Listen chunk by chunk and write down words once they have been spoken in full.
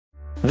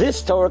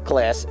This Torah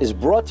class is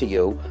brought to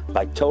you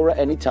by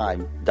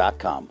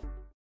TorahAnytime.com.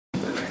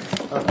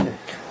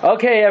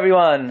 Okay,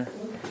 everyone.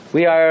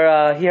 We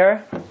are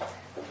here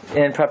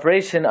in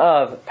preparation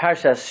of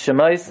Parshas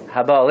Shemos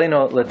Haba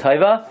Aleinu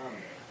L'Taiva,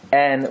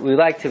 and we'd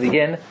like to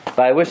begin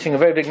by wishing a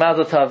very big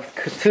mazel tov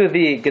to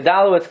the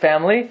Gedalowitz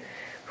family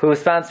who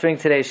is sponsoring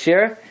today's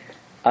Shiur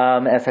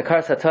as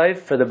Hakar Satov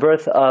for the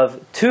birth of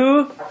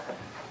two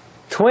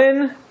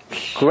twin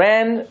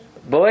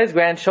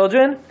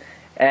grandchildren,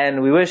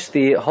 and we wish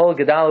the whole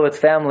Gedalowitz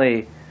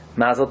family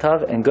mazel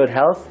tov and good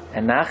health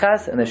and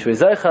nachas and the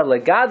shvizoicha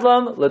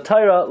legadlam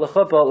leTorah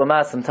lechuppah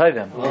lemasam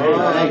tovim.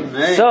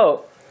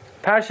 So,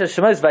 Parshas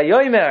Shemos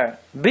Vayomer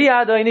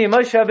Biyad Oini.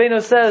 Moshe Rabbeinu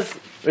says,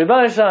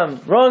 Rebbeinu Shem,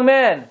 wrong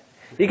man.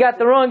 You got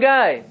the wrong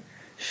guy.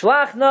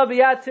 Shlach na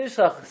biyad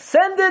tishlach.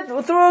 Send it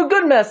through a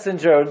good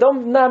messenger.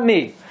 Not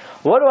me.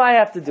 What do I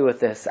have to do with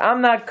this?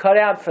 I'm not cut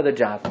out for the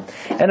job.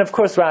 And of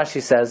course,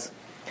 Rashi says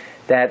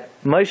that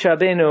Moshe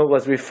Rabbeinu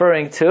was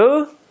referring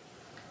to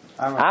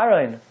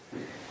Aaron.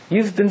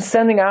 You've been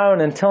sending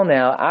Aaron until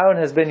now. Aaron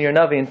has been your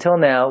Navi until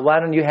now. Why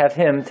don't you have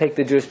him take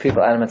the Jewish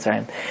people out of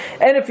Mitzrayim?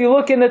 And if you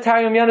look in the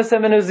Targum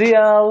Yonasan ben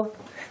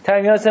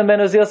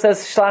Uziel, says,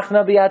 Shlach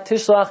na biyad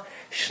tishlach,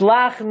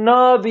 Shlach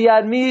na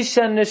biyad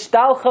misha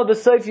nishtalcha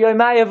b'soif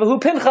yoymaya v'hu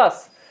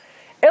Pinchas.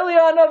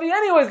 Eliyahu Navi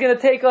anyway is going to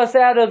take us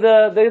out of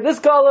this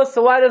galus,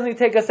 so why doesn't he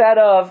take us out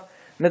of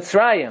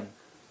Mitzrayim?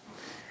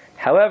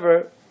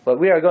 However, what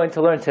we are going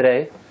to learn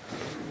today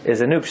is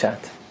a new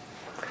pshat.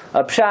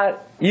 A pshat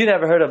you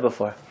never heard of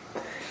before.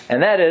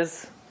 And that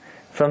is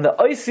from the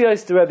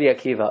Oisios to Rabbi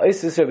Akiva.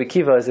 Oisios to Rabbi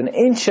Akiva is an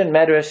ancient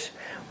medrash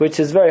which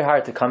is very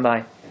hard to come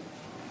by.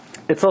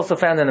 It's also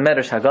found in the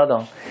Medrash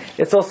Haggadah.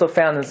 It's also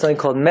found in something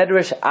called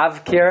Medrash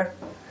Avkir.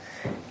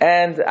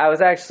 And I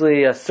was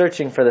actually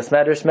searching for this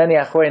medrash. Many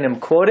Achronim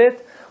quote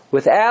it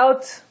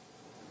without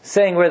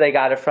saying where they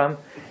got it from.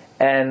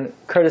 And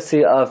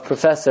courtesy of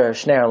Professor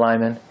Shneir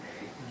Lyman,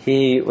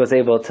 he was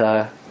able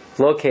to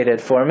locate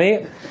it for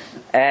me.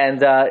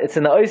 And it's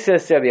in the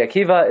Oisios to Rabbi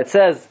Akiva. It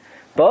says,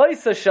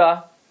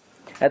 Ba'oisasha,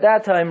 at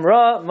that time,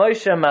 Ra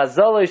Moshe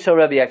Mazaloi Shel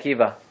Rabbi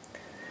Akiva.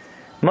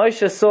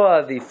 Moshe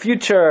saw the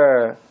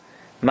future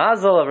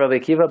Mazel of Rabbi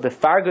Akiva,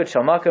 Befargut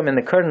Shel Makom, in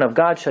the curtain of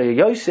God, Shel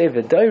Yosef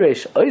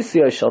V'Doresh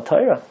Oisios Shel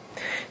Torah.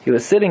 He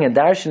was sitting and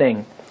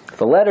darshaning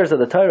the letters of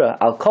the Torah,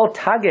 Al Kol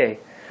Tage,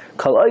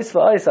 Kol Ois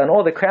V'Ois, on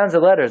all the crowns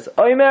of letters.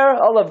 Oimer,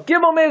 Olav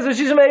Gimel Mez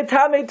V'Shishmei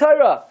Tamei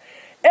Torah.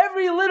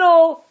 Every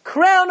little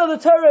crown of the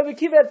Torah, Rabbi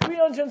Akiva had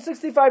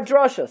 365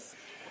 drashas.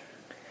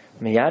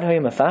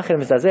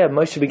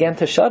 Moshe began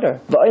to shudder.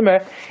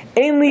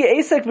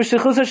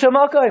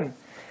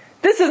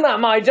 This is not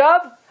my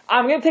job.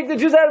 I'm going to take the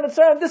Jews out of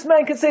Mitzrayim. This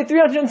man can say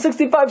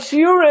 365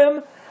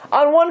 shiurim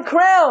on one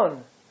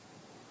crown.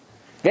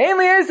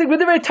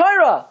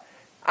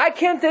 I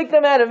can't take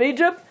them out of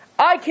Egypt.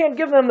 I can't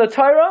give them the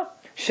Torah.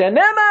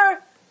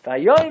 Shenemar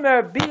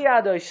vayomer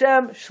biyad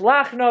Hashem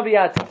shlachna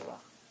biyad tishlach.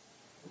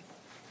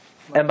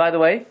 And by the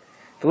way,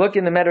 if you look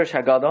in the Medrash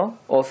Haggadah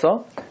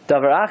also,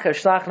 Davar acher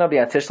shlachna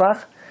biyad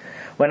tishlach,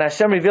 when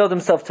Hashem revealed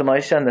himself to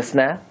Moshe in the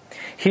Sneh,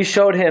 he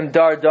showed him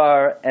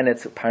Dar and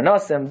its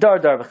Parnasim, Dar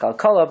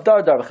v'chalkalav,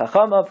 Dar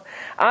v'chachamav,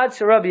 Ad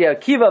sherabi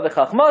Akiva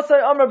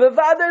v'chachmasai, Amar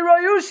bevadei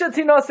royusha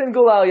tinasin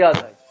gulal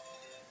yadai.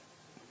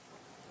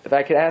 If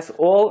I could ask,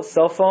 all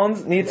cell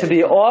phones need to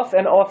be off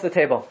and off the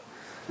table.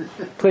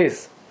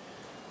 Please.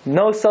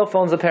 No cell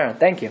phones apparent.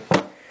 Thank you.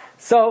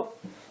 So,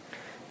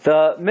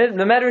 the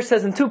Medrash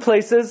says in two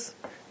places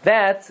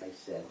that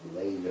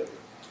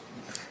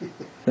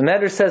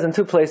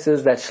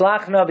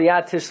Shlach na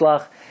biyad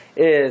tishlach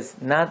is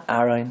not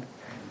Aaron,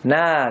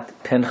 not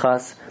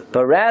Pinchas,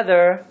 but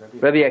rather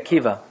Rabbi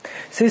Akiva.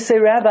 So you say,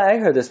 Rabbi, I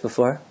heard this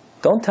before.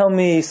 Don't tell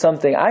me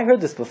something. I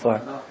heard this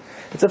before.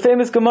 It's a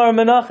famous Gemara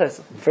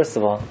Menachos. First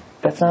of all,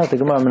 that's not what the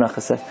Gemara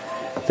Menachos says.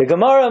 The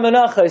Gemara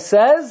Menachos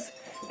says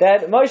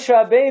that Moshe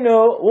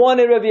Rabbeinu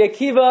wanted Rabbi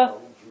Akiva.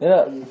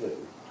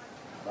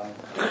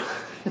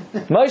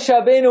 Moshe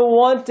Rabbeinu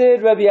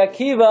wanted Rabbi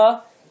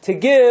Akiva to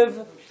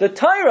give the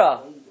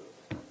Torah.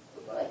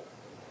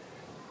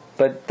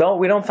 But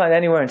we don't find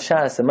anywhere in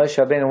Shas that Moshe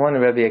Rabbeinu wanted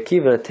Rabbi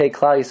Akiva to take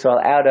Klal Yisrael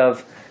out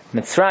of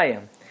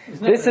Mitzrayim.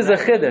 This is a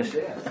chiddush.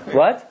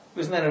 What?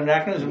 Wasn't that an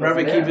anachronism?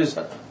 Rabbi Akiva's...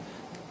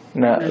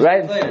 No,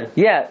 right?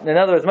 Yeah, in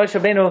other words, Moshe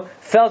Rabbeinu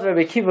felt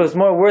Rabbi Akiva was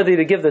more worthy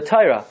to give the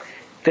Torah.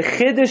 The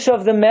chiddush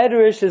of the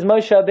Medrash is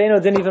Moshe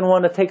Rabbeinu didn't even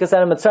want to take us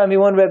out of Mitzrayim. He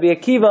wanted Rabbi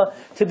Akiva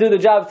to do the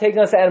job of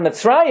taking us out of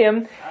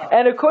Mitzrayim.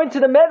 And according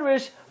to the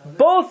Medrash,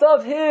 both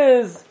of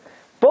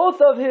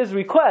his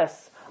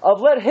requests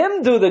of let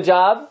him do the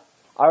job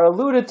are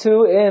alluded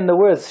to in the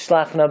words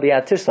Shlach na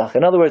biyad tishlach.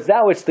 In other words,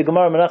 that which the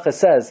Gemara Menachos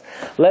says,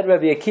 let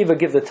Rabbi Akiva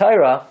give the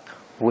Torah.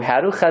 How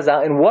do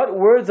Chazal? In what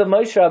words of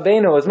Moshe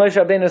Rabbeinu was Moshe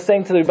Rabbeinu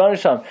saying to the Rebbeinu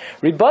Shalom,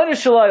 Rebbeinu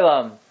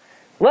Shalom,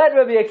 let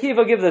Rabbi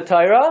Akiva give the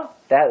Torah?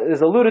 That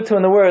is alluded to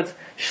in the words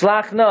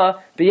Shlach na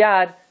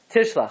biyad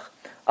tishlach.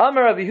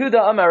 Amar Rabbi Yehuda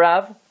Amar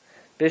Rav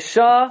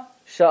B'shah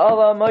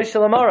Sha'ala Moshe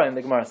L'Morim.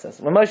 The Gemara says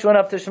when Moshe went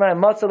up to Shemayim,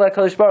 Matzah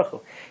LaKadosh Baruch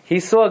Hu, he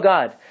saw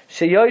God.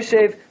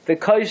 sheyoshev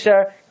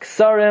v'koisher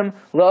ksarim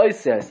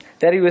la'oisios,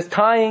 that he was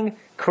tying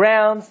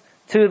crowns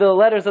to the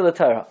letters of the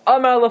Torah.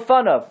 Amar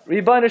lefanav,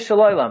 Ribono shel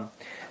olam,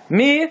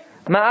 mi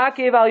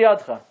ma'akev al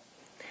yadcha.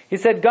 He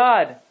said,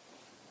 God,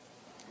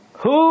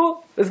 who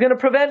is going to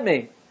prevent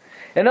me?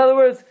 In other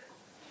words,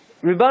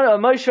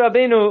 Moshe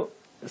Rabbeinu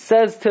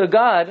says to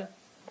God,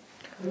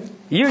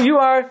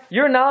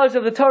 your knowledge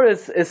of the Torah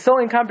is so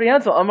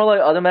incomprehensible.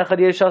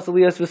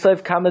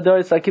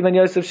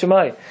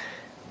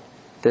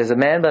 There's a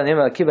man by the name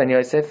of Akiva and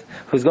Yosef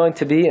who's going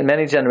to be in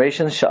many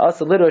generations. Show him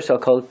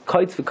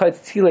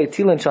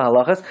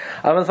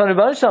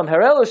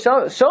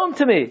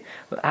to me.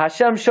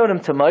 Hashem showed him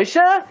to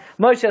Moshe.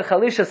 Moshe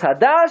Chalishas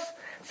Hadash.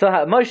 So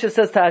Moshe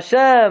says to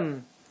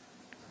Hashem,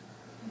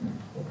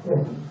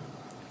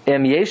 what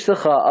are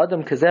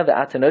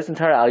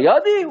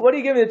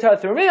you giving the Torah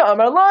through me?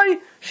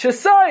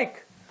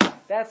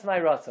 That's my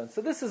ratzon.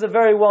 So this is a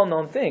very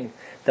well-known thing,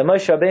 that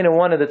Moshe Rabbeinu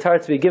wanted the Torah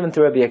to be given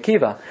to Rabbi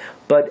Akiva.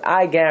 But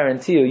I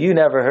guarantee you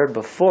never heard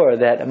before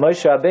that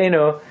Moshe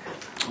Rabbeinu...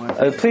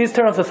 please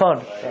turn off the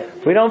phone.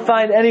 We don't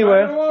find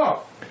anywhere...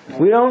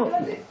 We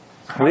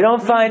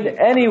don't find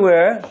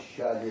anywhere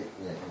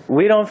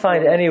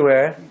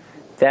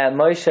that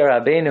Moshe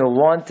Rabbeinu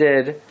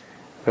wanted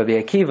Rabbi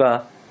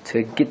Akiva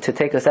to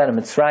take us out of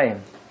Mitzrayim.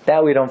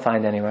 That we don't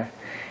find anywhere.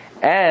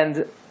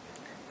 And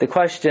the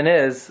question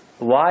is,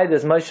 why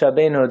does Moshe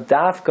Rabbeinu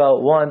dafka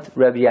want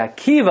Rabbi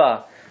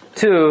Akiva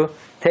to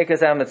take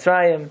us out of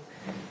Mitzrayim?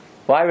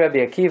 Why Rabbi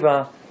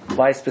Akiva?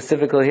 Why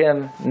specifically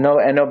him? No,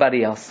 and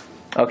nobody else.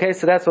 Okay,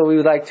 so that's what we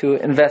would like to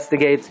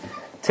investigate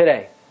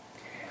today.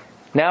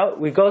 Now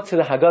we go to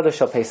the Haggadah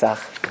Shel Pesach,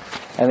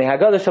 and the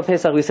Haggadah Shel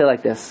Pesach we say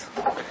like this: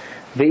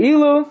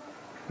 Ve'ilu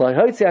lo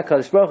hoitzi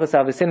HaKadosh Baruch Hu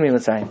savisin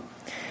miMitzrayim.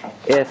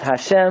 If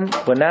Hashem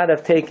would not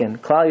have taken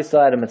Klal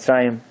Yisrael out of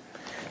Mitzrayim,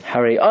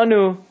 Harei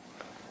anu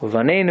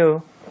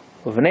uvanenu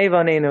uvnei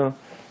vanenu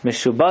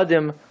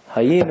mishubadim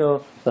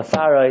hayinu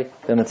lefaroi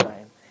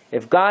b'Mitzrayim.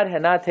 If God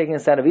had not taken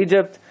us out of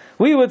Egypt,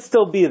 we would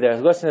still be there.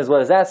 The question is,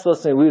 what is that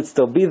supposed to mean? We would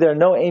still be there.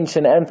 No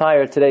ancient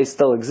empire today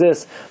still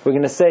exists. We're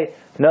going to say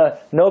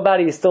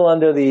nobody is still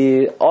under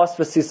the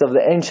auspices of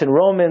the ancient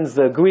Romans,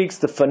 the Greeks,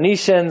 the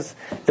Phoenicians.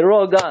 They're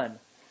all gone.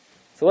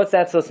 So what's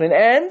that supposed to mean?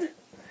 And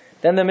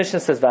then the Mishnah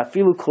says,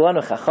 "Va'afilu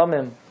kulanu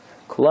chachamim,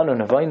 kulanu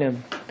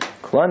nevoinim,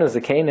 kulanu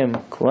zakenim,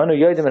 kulanu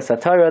yodim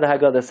esatara." The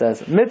Haggadah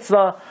says,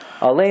 "Mitzvah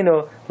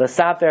aleinu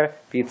lesaper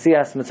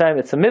b'yitzias Mitzrayim."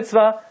 It's a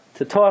mitzvah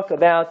to talk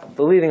about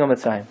the leaving of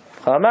Mitzrayim.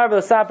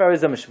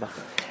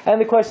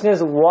 And the question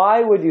is,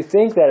 why would you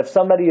think that if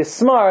somebody is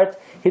smart,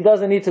 he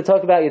doesn't need to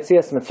talk about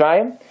Yitzias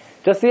Mitzrayim?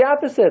 Just the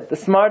opposite. The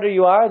smarter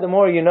you are, the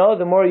more you know,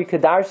 the more you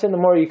could darshan, the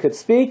more you could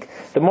speak,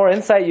 the more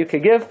insight you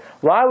could give.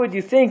 Why would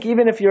you think,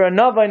 even if you're a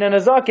Navain and a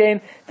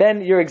Zakein,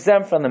 then you're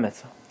exempt from the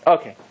mitzvah?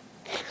 Okay.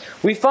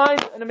 We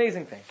find an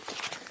amazing thing.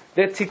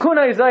 The Tikkun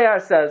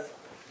HaYizayar says,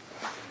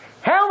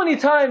 how many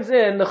times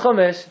in the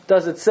Chumash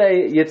does it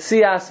say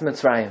Yitzias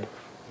Mitzrayim?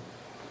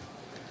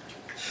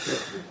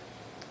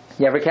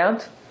 You ever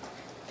count?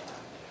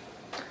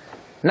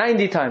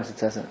 90 times it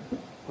says it.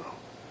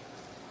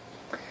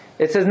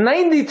 It says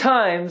 90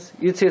 times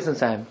Yitzias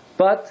Mitzrayim,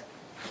 but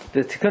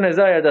the Tikkun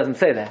HaYizayar doesn't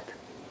say that.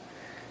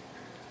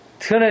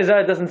 Tikkun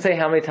HaYizayar doesn't say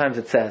how many times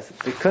it says.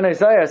 The Tikkun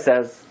HaYizayar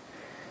says,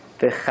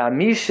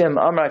 "V'chamishim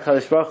amar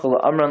HaKadosh Baruch Hu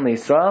la'amran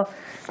liYisrael,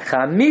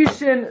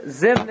 chamishin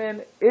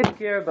zimnin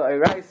itkir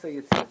ba'iraisa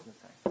Yitzias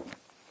Mitzrayim."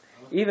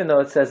 Even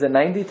though it says it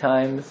 90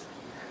 times,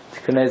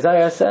 Tikkun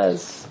HaYizayar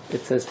says,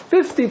 it says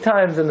 50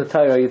 times in the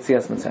Torah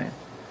Yitzias Mitzrayim.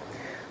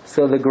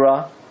 So the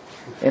Gra,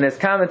 in his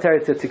commentary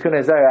to Tikkun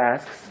HaYizayar,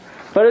 asks,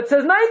 but it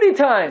says 90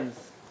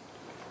 times!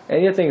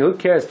 And you think, who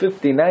cares,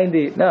 50,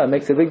 90? No, it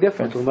makes a big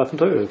difference.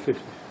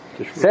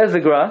 Says the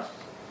Gra,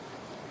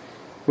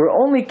 we're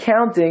only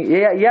counting,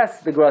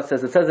 yes, the Gra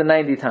says, it says it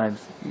 90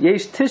 times.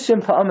 Yesh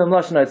tishim pa'amim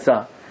lashon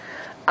ha'etzah.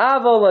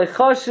 Avo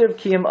le'chashiv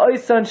ki im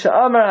oisan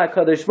sha'amar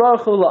HaKadosh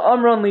Baruch Hu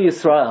la'amran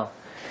liYisrael.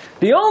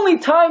 The only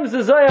times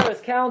the Zohar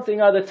is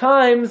counting are the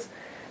times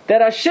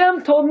that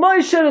Hashem told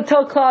Moshe to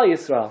tell Klal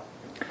Yisrael.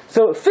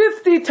 So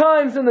 50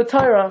 times in the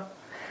Torah,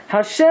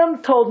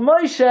 Hashem told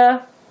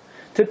Moshe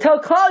to tell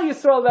Klal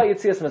Yisrael about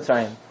Yitzias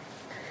Mitzrayim.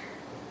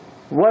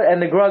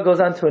 And the Gra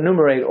goes on to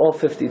enumerate all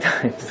 50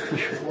 times.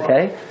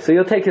 Okay? So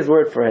you'll take his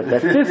word for it.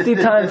 That 50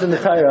 times in the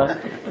Torah,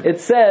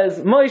 it says,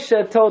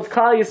 Moshe told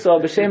Klal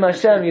Yisrael, B'Shem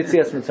Hashem,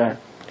 Yitzias Mitzrayim.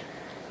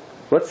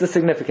 What's the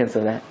significance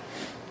of that?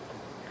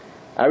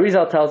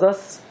 Arizal tells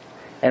us,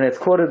 and it's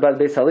quoted by the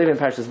Beis Halevi in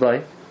Parshas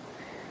Bay,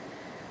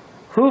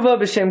 Huva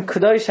b'shem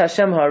Kadosh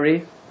Hashem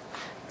Hari,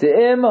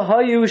 De'im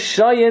hayu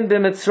shayin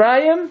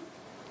b'Mitzrayim.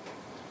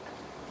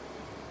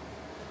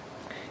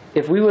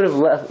 If we would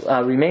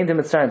have remained in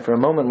Mitzrayim for a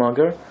moment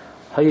longer,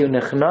 hayu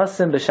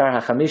nechnasim b'shar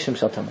hachamishim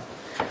shel Tama.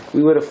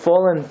 We would have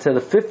fallen to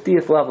the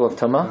 50th level of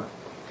Tama.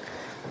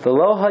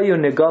 V'lo hayu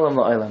nigalim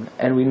la'olam,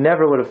 and we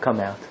never would have come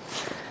out.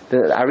 The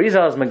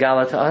Arizal is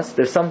Megala to us.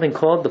 There's something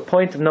called the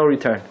point of no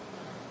return.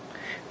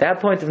 That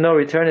point of no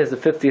return is the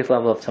 50th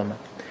level of Tumah.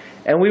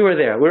 and we were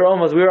there. We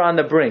were on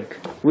the brink.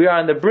 We are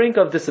on the brink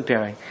of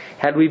disappearing.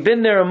 Had we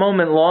been there a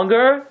moment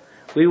longer,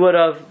 we would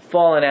have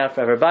fallen out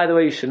forever. By the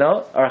way, you should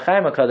know, our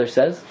Chaim HaKadosh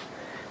says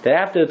that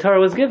after the Torah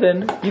was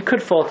given, you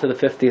could fall to the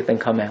 50th and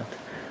come out.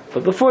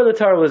 But before the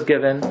Torah was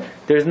given,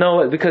 there's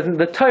no, because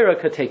the Torah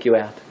could take you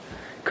out.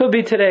 Could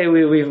be today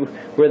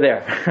we're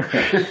there.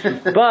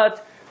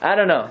 But, I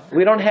don't know.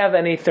 We don't have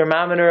any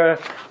thermometer,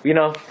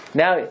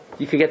 now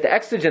you could get the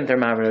exogen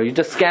thermometer. You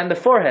just scan the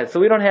forehead. So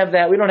we don't have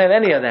that. We don't have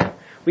any of that.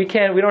 We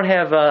don't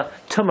have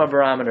tumah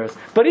barometers.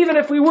 But even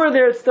if we were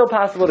there, it's still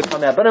possible to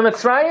come out. But in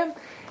Mitzrayim,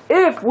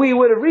 if we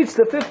would have reached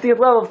the 50th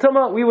level of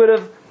tumah, we would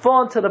have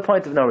fallen to the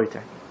point of no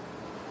return.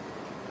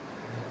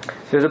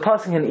 There's a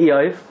passage in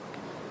Eiv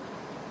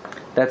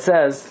that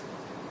says,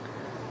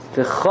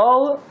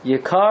 V'chol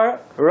yikar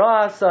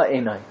ra'asa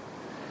einai.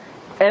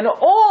 And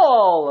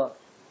all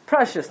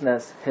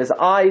preciousness his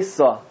eyes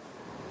saw.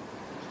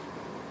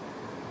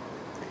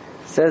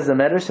 Says the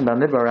Medrash in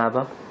Bamidbar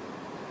Rabbah,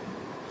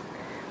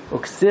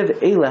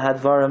 Uksiv eila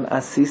hadvarim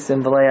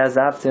asisim v'lei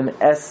azavtim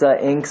esa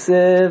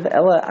inksiv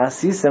ela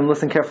asisim.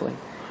 Listen carefully.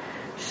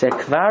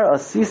 Shekvar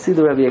asisi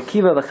l'Rabbi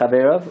Akiva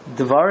v'chaverav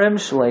dvarim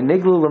shlei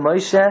niglu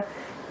l'Moshe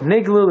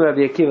niglu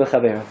l'Rabbi Akiva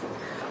v'chaverav.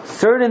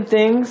 Certain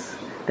things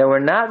that were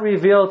not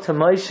revealed to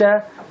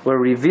Moshe were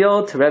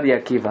revealed to Rabbi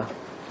Akiva.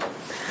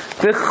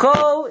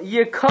 V'chol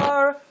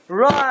yikar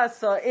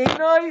ra'asa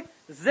einai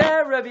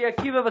zeh Rabbi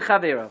Akiva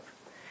v'chaverav.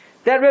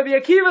 That Rabbi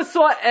Akiva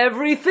saw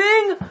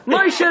everything,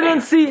 Moshe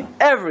didn't see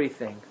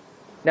everything.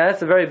 Now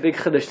that's a very big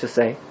chiddush to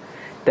say,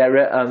 that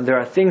there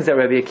are things that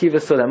Rabbi Akiva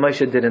saw that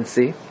Moshe didn't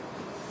see.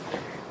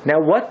 Now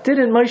what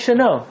didn't Moshe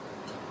know?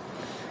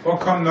 Well,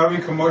 come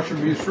Navi, come Moshe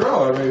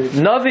Yisrael.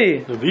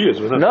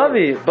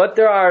 Navi. But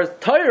there are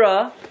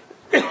Torah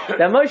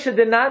that Moshe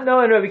did not know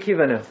and Rabbi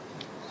Akiva knew.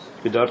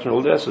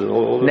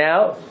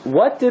 Now,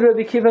 what did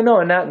Rabbi Akiva know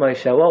and not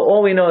Moshe? Well,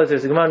 all we know is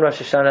there's a Gemara in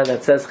Rosh Hashanah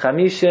that says,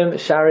 Chamishim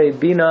Sharei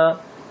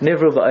Bina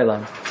Nivru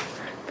Ba'olam.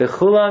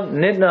 V'chulam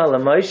Nidna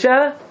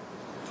LaMoshe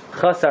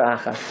Chasar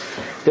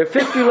Achas. There are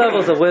 50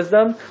 levels of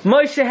wisdom.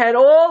 Moshe had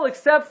all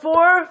except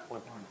for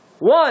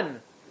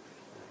one.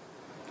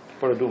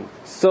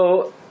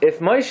 So, if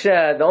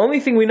Moshe, the only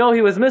thing we know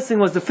he was missing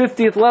was the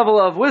 50th level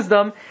of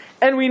wisdom,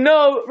 and we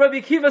know Rabbi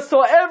Akiva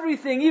saw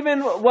everything,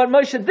 even what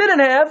Moshe didn't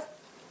have,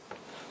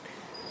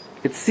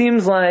 it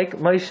seems like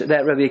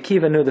that Rabbi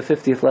Akiva knew the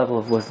 50th level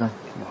of wisdom.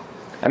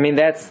 I mean,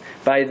 that's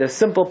by the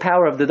simple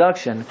power of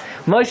deduction.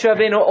 Moshe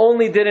Rabbeinu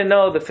only didn't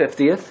know the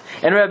 50th,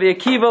 and Rabbi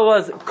Akiva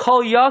was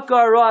Kol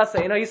Yakar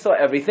Ra'asa. He saw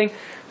everything.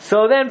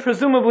 So then,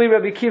 presumably,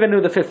 Rabbi Akiva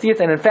knew the 50th,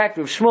 and in fact,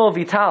 Rav Shmuel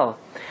Vital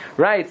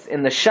writes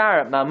in the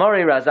Shar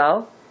Ma'amorei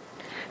Razal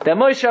that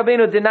Moshe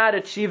Rabbeinu did not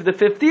achieve the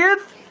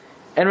 50th,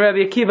 and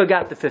Rabbi Akiva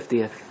got the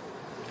 50th.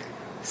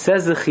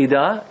 Says the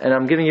Chida, and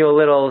I'm giving you a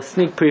little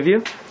sneak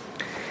preview.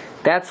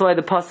 That's why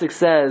the pasuk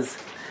says,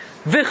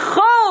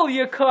 V'chol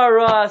yikar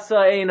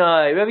ra'asa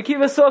einai. Rabbi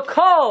Akiva saw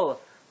kol.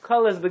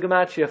 Kol is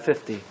b'gematria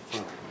 50.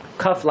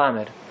 Kaf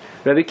lamed.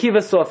 Rabbi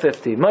Akiva saw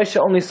 50. Moshe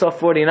only saw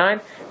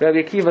 49. Rabbi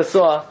Akiva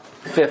saw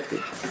 50.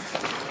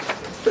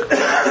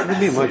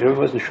 Moshe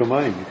wasn't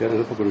Shemayim. You got to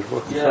look at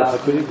How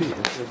could he be?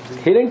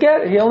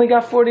 He only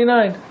got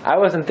 49. I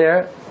wasn't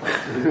there.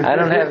 I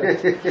don't have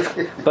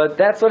it. But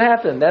that's what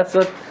happened. That's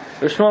what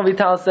Rav Shmuel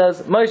Vital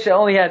says. Moshe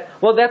only had,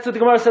 that's what the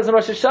Gemara says in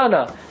Rosh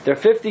Hashanah. There are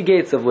 50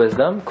 gates of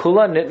wisdom.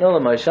 Kula nitna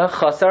l'Moshe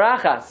chasar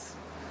achas.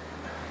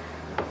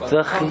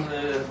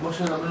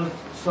 Moshe Rabbeinu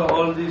saw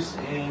all this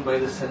by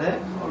the Seneh,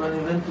 or when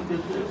he went to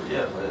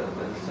get by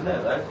the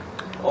Seneh, right?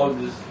 All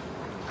this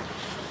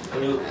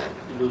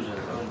illusion.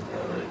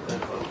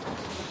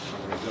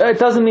 It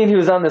doesn't mean he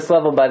was on this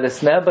level by the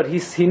Seneh, but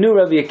he knew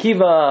Rabbi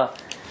Akiva.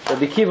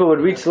 Rabbi Akiva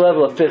would reach the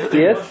level of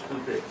 50th,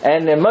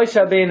 and Moshe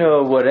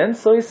Rabbeinu wouldn't.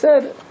 So he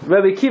said,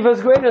 Rabbi Akiva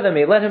is greater than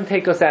me. Let him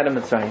take us out of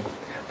Mitzrayim.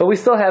 But we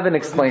still haven't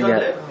explained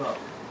yet.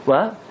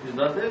 What? He's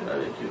not there,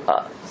 Rabbi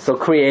Akiva. So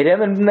create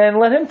him and then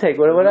let him take.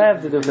 What do I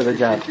have to do for the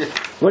job?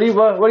 What do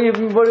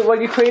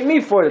you create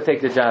me for to take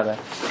the job at?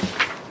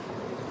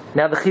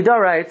 Now the Chida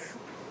writes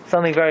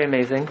something very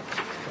amazing,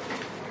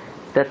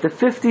 that the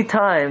 50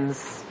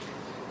 times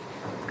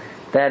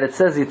that it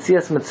says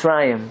Yitzias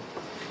Mitzrayim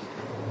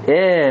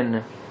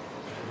in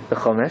the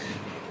Chumash,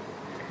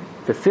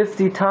 the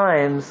 50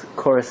 times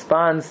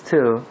corresponds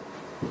to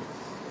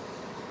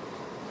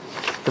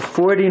the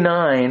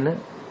 49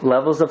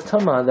 levels of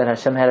Tumah that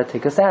Hashem had to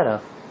take us out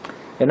of.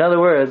 In other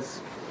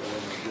words,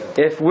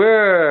 if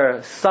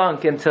we're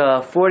sunk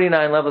into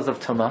 49 levels of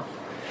Tumah,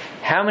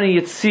 how many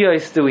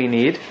Yitzios do we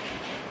need?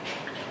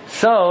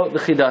 So, the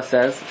Chida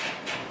says,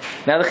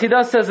 now the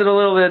Chida says it a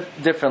little bit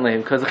differently,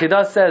 because the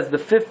Chida says the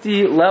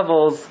 50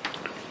 levels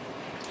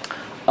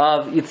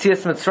of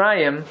Yitzias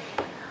Mitzrayim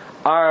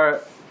are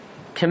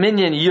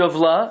Kaminyan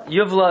Yuvla.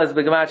 Yuvla is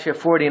B'gematria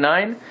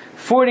 49.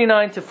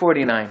 49 to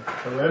 49.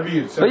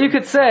 But you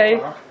could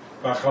say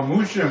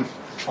Chamushim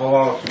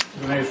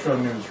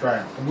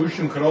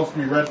could also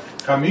be read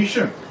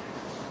Chamishim.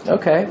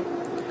 Okay.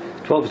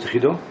 12 is the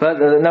Chida. But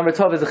number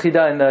 12 is the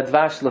Chida in the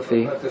Dvash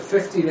Lafi. But the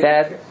 50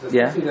 that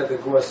the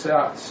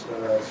Gorsats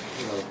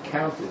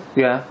counted,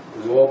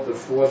 was all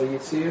before the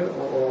Yitzhak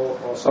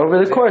or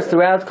over the course,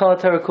 throughout Kol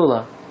HaTorah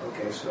Kula.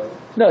 Okay, so...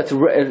 No,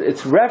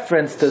 it's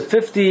reference to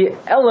 50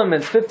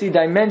 elements, 50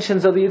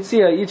 dimensions of the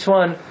Yitzhak, each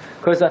one,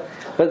 of course. But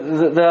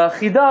the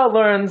Chida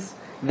learns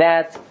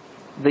that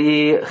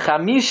the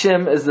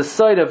Chamishim is the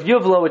side of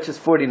Yuvla, which is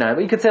 49.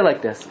 But you could say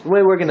like this. The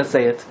way we're going to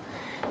say it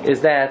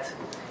is that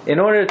in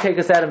order to take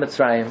us out of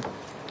Mitzrayim,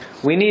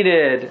 we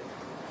needed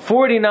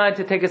 49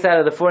 to take us out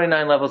of the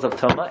 49 levels of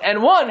Toma,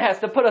 and 1 has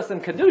to put us in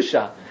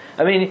Kedusha.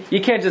 I mean,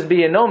 you can't just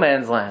be in no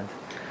man's land.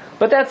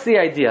 But that's the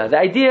idea. The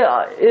idea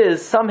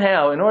is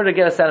somehow, in order to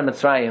get us out of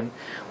Mitzrayim,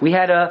 we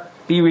had to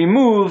be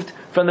removed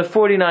from the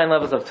 49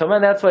 levels of Toma,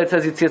 and that's why it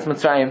says Yitzias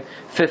Mitzrayim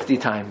 50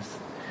 times.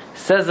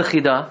 Says the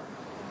Chida,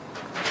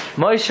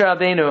 Moshe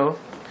Rabbeinu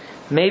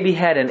maybe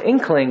had an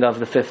inkling of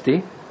the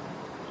 50.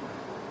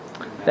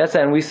 That's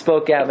and we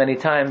spoke out many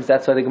times.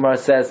 That's why the Gemara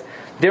says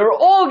they were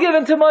all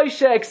given to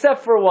Moshe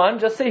except for 1.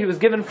 Just say he was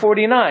given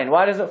 49.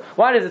 Why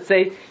does it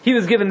say he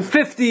was given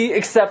 50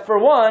 except for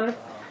 1?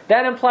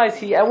 That implies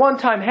he at one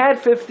time had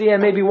 50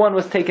 and maybe 1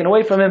 was taken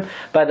away from him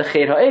by the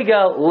Ched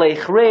HaEgel,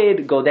 Leich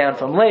Reid, go down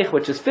from Leich,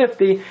 which is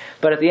 50.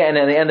 But at the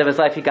end of his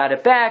life he got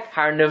it back.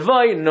 Har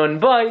Nevai, Nun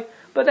Bai.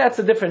 But that's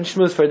a different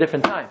shmuz for a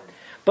different time.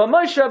 But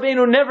Moshe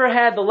Rabbeinu never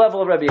had the level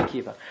of Rabbi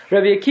Akiva.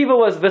 Rabbi Akiva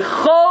was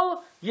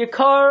V'chol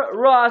Yikar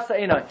Ras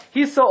Einai.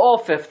 He saw all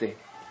 50.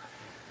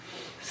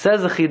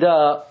 Says the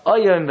Chida,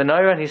 Oyim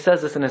V'Naira, and he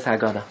says this in his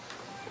Haggadah.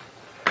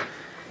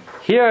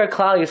 Here,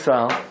 Klal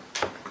Yisrael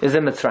is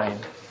in Mitzrayim.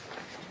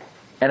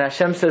 And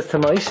Hashem says to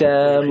Moshe,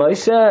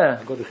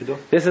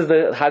 Moshe, this is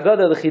the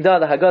Haggadah, the Chida,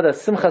 the Haggadah,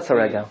 Simchas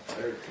HaRegel.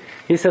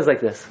 He says like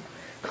this,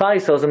 Klal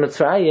Yisrael is in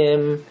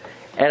Mitzrayim,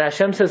 and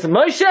Hashem says,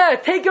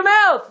 Moshe, take him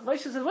out! Moshe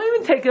says, what do you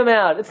mean take him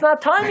out? It's not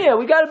time yet,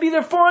 we got to be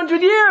there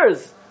 400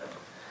 years!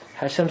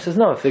 Hashem says,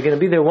 no, if they're going to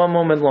be there one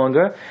moment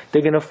longer,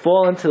 they're going to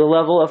fall into the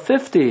level of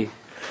 50.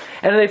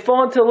 And if they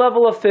fall into the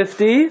level of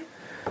 50,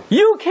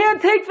 you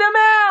can't take them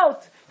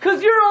out!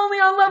 Because you're only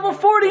on level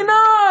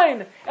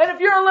 49! And if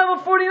you're on level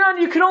 49,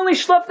 you can only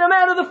schlep them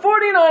out of the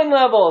 49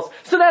 levels!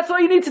 So that's why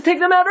you need to take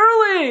them out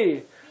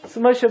early! So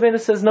Moshe Rabbeinu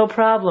says, no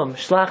problem.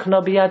 Shlach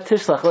na biyad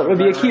tishlach. Let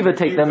Rabbi Akiva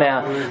take them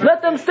out.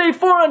 Let them stay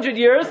 400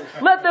 years.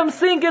 Let them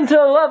sink into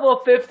the level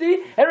of 50.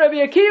 And Rabbi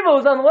Akiva,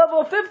 who's on the level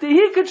of 50,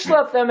 he could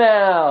schlep them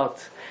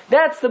out.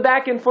 That's the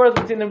back and forth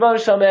between the Rebbe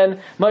Shalom and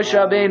Moshe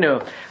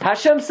Rabbeinu.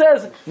 Hashem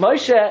says,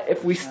 Moshe,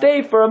 if we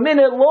stay for a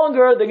minute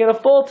longer, they're going to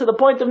fall to the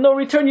point of no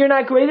return. You're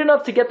not great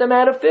enough to get them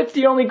out of 50.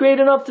 You're only great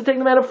enough to take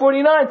them out of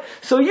 49.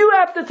 So you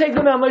have to take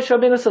them out. Moshe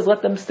Rabbeinu says,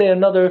 let them stay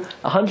another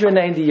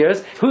 190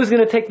 years. Who's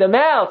going to take them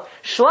out?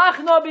 Shlach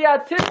na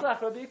biyad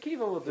tishlach. Rabbi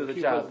Akiva will do the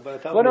job. The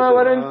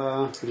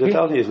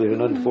 1,000 years later,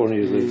 not 400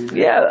 years later.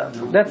 Yeah,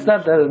 that's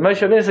not the...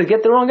 Moshe Rabbeinu says,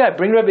 get the wrong guy.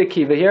 Bring Rabbi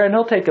Akiva here and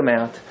he'll take him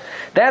out.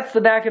 That's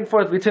the back and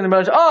forth between the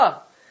brothers.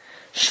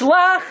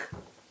 Shlach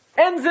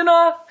ends in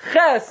a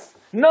ches.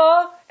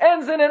 Na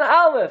ends in an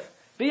aleph.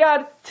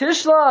 Biyad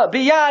tishla.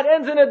 Biyad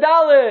ends in a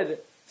dalid.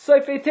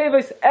 Soifei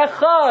tevis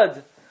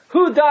echad.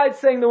 Who died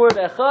saying the word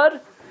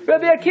echad?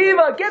 Rabbi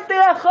Akiva. Get the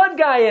echad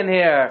guy in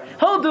here.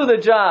 He'll do the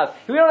job.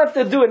 We don't have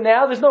to do it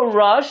now. There's no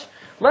rush.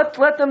 Let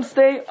them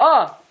stay.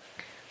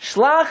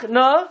 Shlach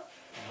na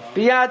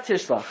biyad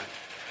tishlach.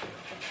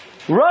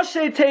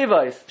 Roshei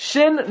Tevais,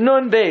 Shin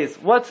Nun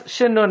Beis. What's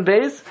Shin Nun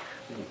Beis?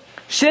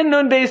 Shin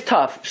Nun Beis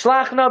Tough.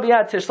 Shlach na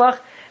biyad tishlach.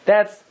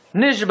 That's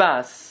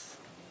Nishbas.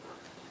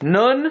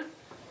 Nun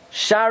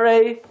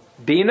Share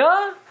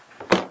Bina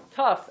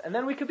Tough. And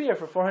then we could be here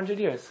for 400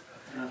 years.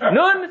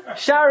 Nun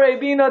Share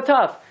Bina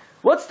Tough.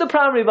 What's the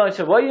problem, Rabbi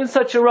Moshe? Why are you in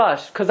such a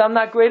rush? Because I'm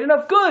not great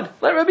enough? Good.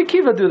 Let Rabbi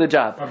Akiva do the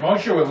job. But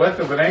Moshe would let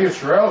the Bnei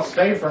Yisrael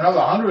stay for another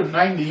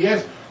 190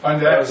 years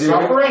under that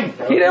suffering.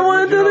 He didn't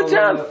want to do the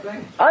job.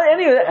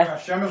 Anyway,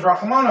 Hashem is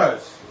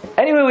Rachmanos.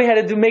 Anyway, we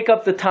had to make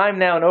up the time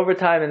now and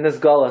overtime in this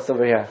gullus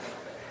over here.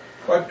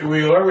 But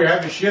we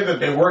had to share that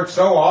they worked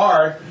so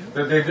hard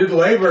that they did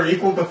labor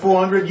equal to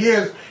 400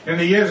 years in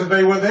the years that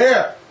they were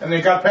there. And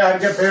they had to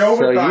get paid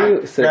overtime.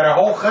 They had a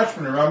whole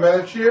cheshbon, remember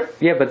that year?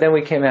 Yeah, but then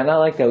we came out not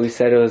like that. We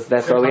said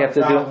that's all we have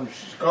to do.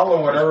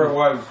 Skull, whatever it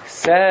was.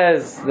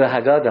 Says the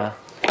Haggadah,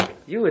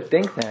 you would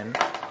think then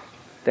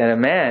that a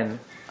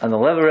man on the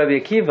level of Rabbi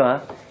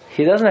Akiva,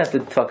 he doesn't have to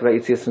talk about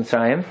Yitzias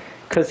Mitzrayim,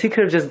 because he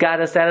could have just got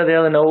us out of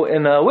there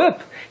in a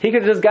whip. He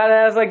could have just got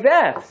us like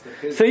that.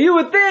 So you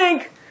would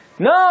think,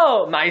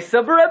 no,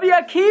 Maisa Rabbi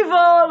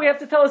Akiva, we have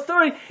to tell a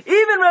story.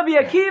 Even Rabbi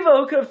Akiva,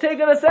 who could have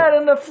taken us out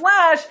in the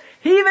flash,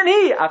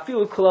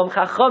 Afilu Kulam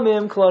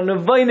Chachamim, Kulam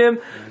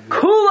Nevainim,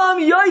 Kulam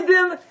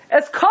Yoidim,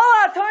 Es Kol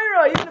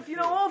HaTorah. Even if you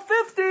know all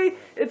 50,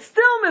 it's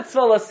still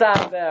mitzvah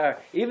l'saber.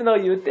 Even though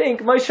you would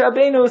think, Moshe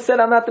Rabbeinu said,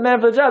 I'm not the man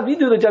for the job, you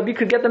do the job, you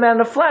could get the man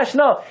in a flash.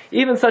 No,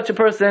 even such a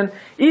person,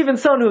 even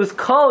someone who is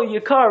Kol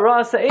Yikar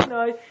Rasa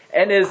Einai,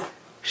 and is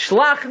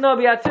Shlachna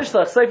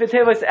b'yatishlach, Seifei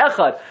Tevois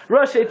Echad,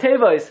 Roshei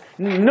Tevois,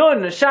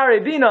 Nun,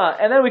 Sharei Bina,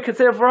 and then we could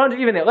say 400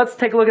 even there. Let's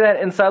take a look at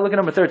that inside. Look at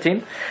number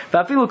 13.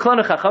 V'afilu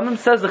klonu chachamim,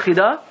 says the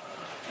Chida,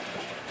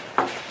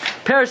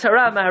 Perish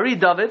Harav Mahari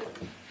David,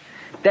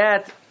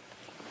 that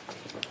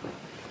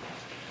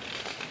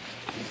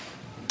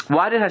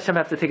why did Hashem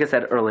have to take us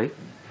that early?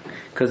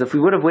 Because if we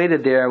would have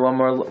waited there one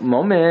more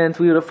moment,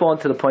 we would have fallen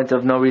to the point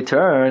of no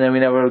return, and we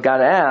never got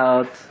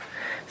out.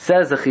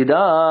 Says the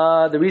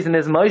Chida, the reason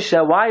is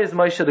Moshe. Why is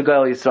Moshe the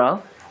Goel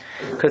Yisrael?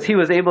 Because he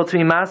was able to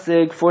be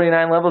masig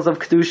 49 levels of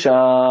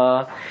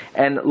Kedusha,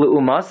 and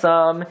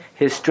L'umasam,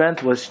 his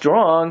strength was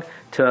strong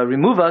to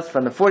remove us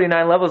from the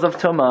 49 levels of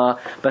Tumah.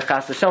 But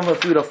Chas Hashem,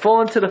 if we would have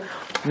fallen to the...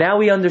 Now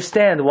we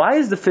understand, why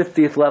is the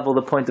 50th level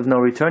the point of no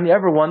return? You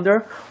ever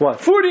wonder? Why?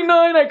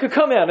 49 I could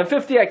come out, and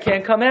 50 I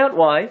can't come out?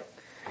 Why?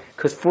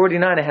 Because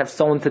 49 I have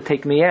someone to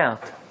take me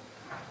out.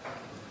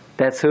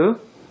 That's who?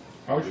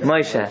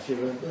 Moshe.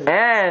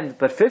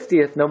 But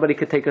 50th, nobody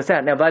could take us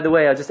out. Now, by the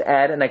way, I'll just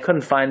add, and I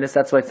couldn't find this,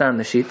 that's why it's not on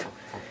the sheet.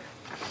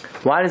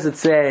 Why does it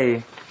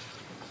say,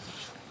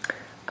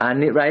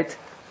 right?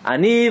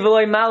 Ani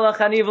v'loi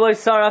malach, ani v'loi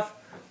saraf.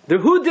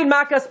 Who did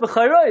makas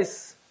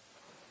b'chayros?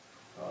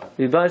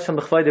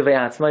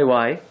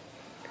 Why?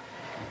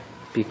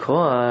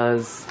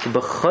 Because the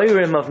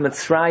b'chayrim of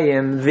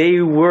Mitzrayim, they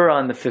were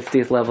on the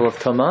 50th level of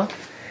Tumah.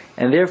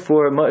 And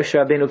therefore, Moshe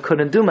Rabbeinu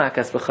couldn't do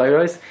Makas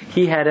B'chayros.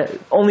 He had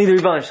only the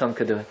Rebbeinu Shalom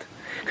could do it.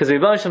 Because the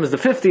Rebbeinu Shalom is the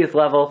 50th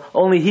level,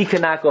 only he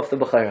can knock off the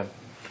B'chayrim.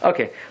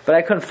 Okay, but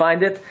I couldn't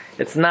find it.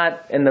 It's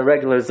not in the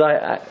regular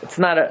Zayah. It's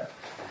not a...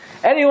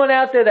 Anyone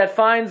out there that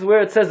finds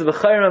where it says the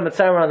B'chayrim and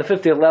Mitzrayim are on the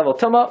 50th level,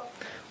 Tumah,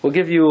 we'll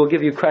give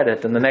you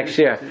credit in the next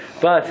year.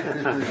 But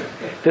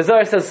the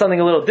Zohar says something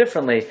a little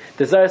differently.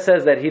 The Zohar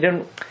says that he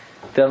didn't...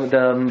 The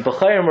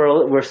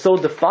B'chayrim were so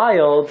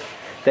defiled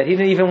that he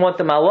didn't even want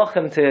the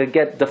Malachim to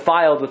get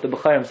defiled with the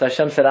B'chayim. So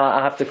Hashem said,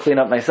 I'll have to clean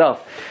up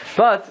myself.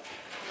 But,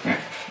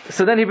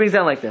 so then he brings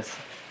down like this.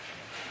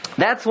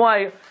 That's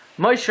why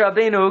Moshe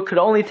Rabbeinu could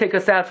only take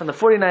us out from the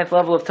 49th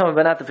level of Tumah,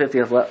 but not the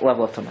 50th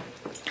level of Tumah.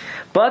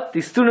 But the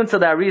students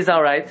of the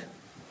Arizal write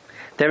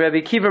that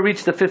Rabbi Akiva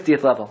reached the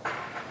 50th level.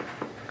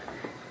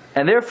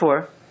 And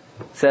therefore,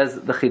 says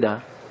the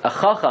Chida, a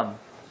Chacham,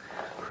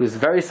 who's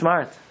very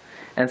smart,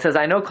 and says,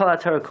 I know Kol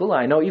HaTorah Kula,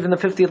 I know even the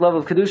 50th level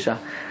of Kedusha.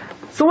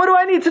 So what do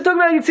I need to talk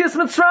about Yetzias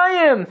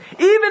Mitzrayim?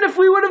 Even if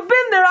we would have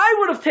been there, I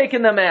would have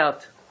taken them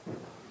out.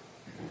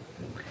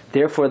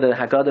 Therefore, the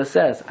Haggadah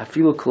says,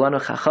 "Afilu kulanu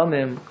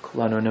chachamim,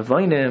 kulanu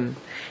nevoinim."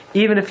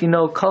 Even if you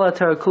know Kol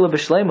HaTorah Kula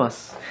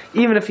b'Shleimus,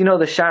 even if you know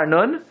the Shar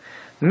Nun,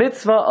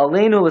 mitzvah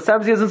aleinu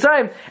l'sabur Yetzias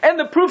Mitzrayim, and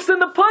the proof's in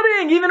the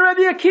pudding. Even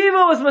Rabbi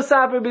Akiva was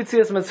masabur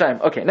b'Yetzias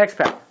Mitzrayim. Okay, next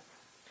paragraph.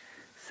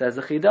 Says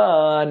the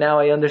Chida. Now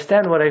I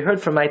understand what I heard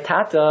from my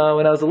tata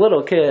when I was a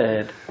little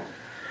kid.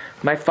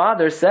 My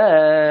father,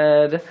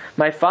 Ateres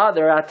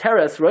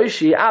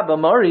Roshi Abba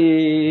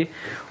Mori,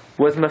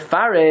 was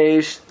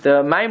Mefaresh,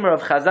 the Maimer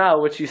of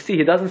Chazal, which you see,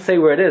 he doesn't say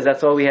where it is.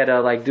 That's why we had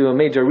to do a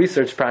major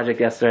research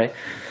project yesterday.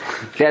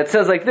 It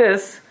says like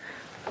this,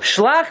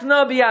 Shlach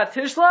na b'yat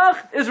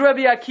tishlach is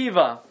Rabbi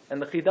Akiva.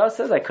 And the Chida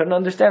says, I couldn't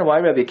understand why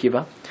Rabbi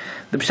Akiva.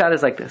 The Pshat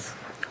is like this.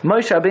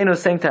 Moshe Rabbeinu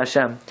is saying to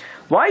Hashem,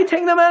 why are you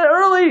taking them out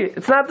early?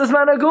 It's not the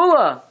Zman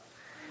Agula.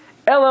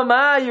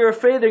 Elamah, you're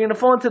afraid they're going to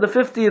fall into the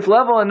 50th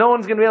level and no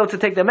one's going to be able to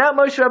take them out.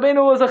 Moshe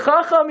Rabbeinu was a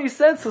chacham, he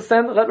said, so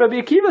let Rabbi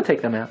Akiva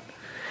take them out.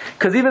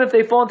 Because even if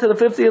they fall into the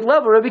 50th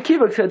level, Rabbi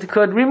Akiva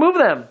could remove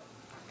them.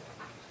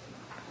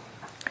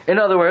 In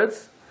other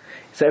words,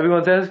 so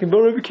everyone's asking,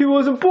 but Rabbi Akiva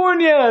wasn't born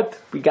yet.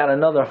 We got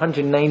another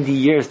 190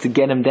 years to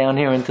get him down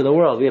here into the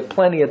world. We have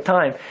plenty of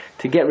time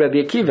to get Rabbi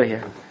Akiva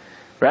here.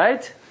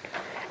 Right?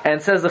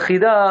 And says the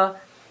Chida,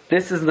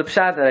 this is the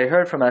pshat that I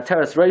heard from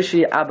Ateres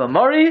Roshi Abba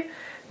Mori,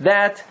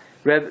 that's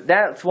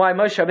why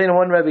Moshe Rabbeinu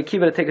wanted Rabbi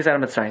Akiva to take us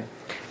out of Mitzrayim.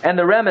 And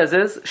the remez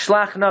is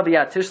Shlach na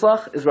b'yat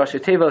tishlach is Rosh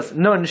Tevos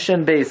Nun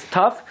Shin Beis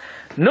Taf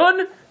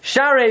Nun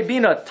Sharei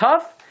Bina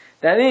Taf.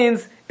 That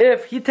means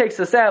if he takes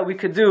us out, we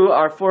could do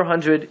our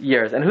 400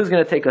 years. And who's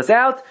going to take us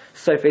out?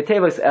 Soifei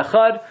Tevos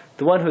Echad,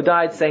 the one who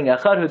died saying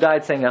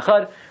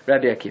Echad,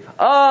 Rabbi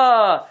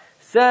Akiva.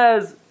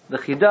 Says the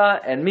Chida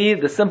and me,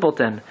 the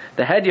simpleton,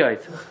 the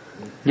Hedyoit.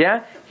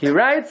 Yeah, he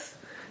writes.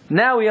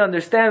 Now we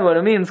understand what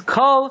it means.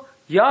 Kol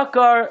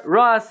Yakar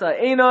Rasa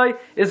Enoi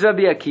is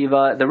Rabbi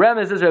Akiva. The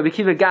remez is Rabbi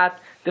Akiva got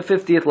the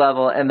 50th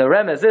level, and the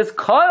remez is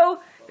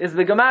Kol is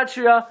the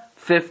Gematria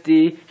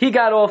 50. He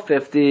got all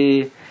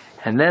 50.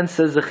 And then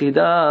says the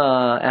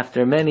Chida,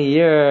 after many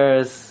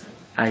years,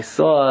 I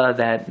saw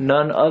that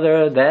none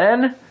other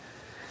than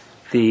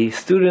the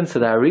students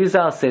of the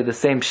Arizal say the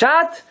same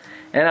shot,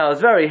 and I was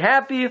very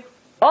happy.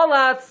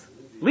 Olatz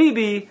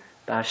Libi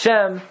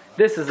Hashem.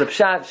 This is the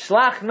pshat.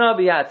 Shlach na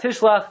b'yat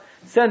tishlach.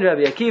 Send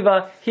Rabbi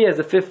Akiva. He has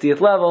the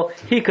 50th level.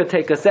 He could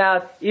take us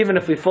out, even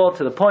if we fall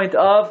to the point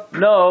of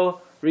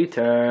no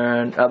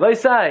return. Rabbi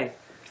Say.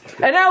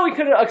 And now we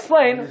could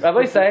explain.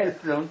 Rabbi Say.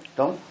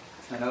 Don't.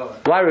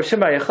 Why Rosh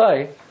Bar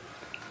Yochai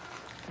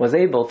was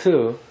able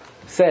to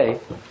say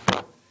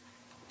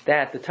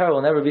that the Torah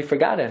will never be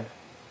forgotten.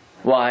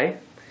 Why?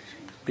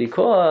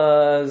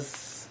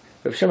 Because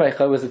Rav Shimon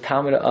was a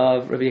Talmud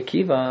of Rabbi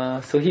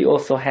Akiva, so he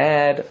also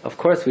had, of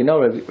course we know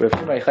Rav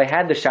Shimon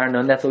had the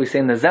Sharnon, that's what we say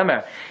in the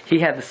Zemer. He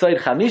had the Soid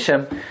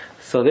Chamishim,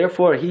 so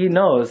therefore he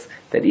knows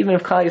that even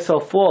if Klal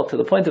Yisrael fall to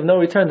the point of no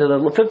return to the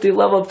 50th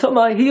level of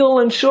Tumah, he'll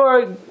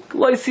ensure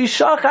Loisi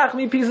Shachach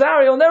Mi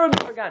Pizari, he'll never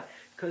be forgotten.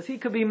 Because he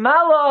could be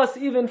malos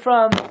even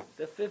from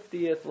the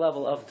 50th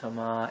level of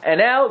Tumah. And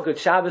now, good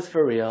Shabbos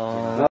for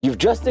real. You've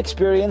just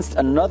experienced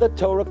another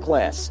Torah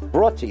class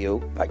brought to you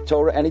by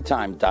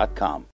TorahAnytime.com.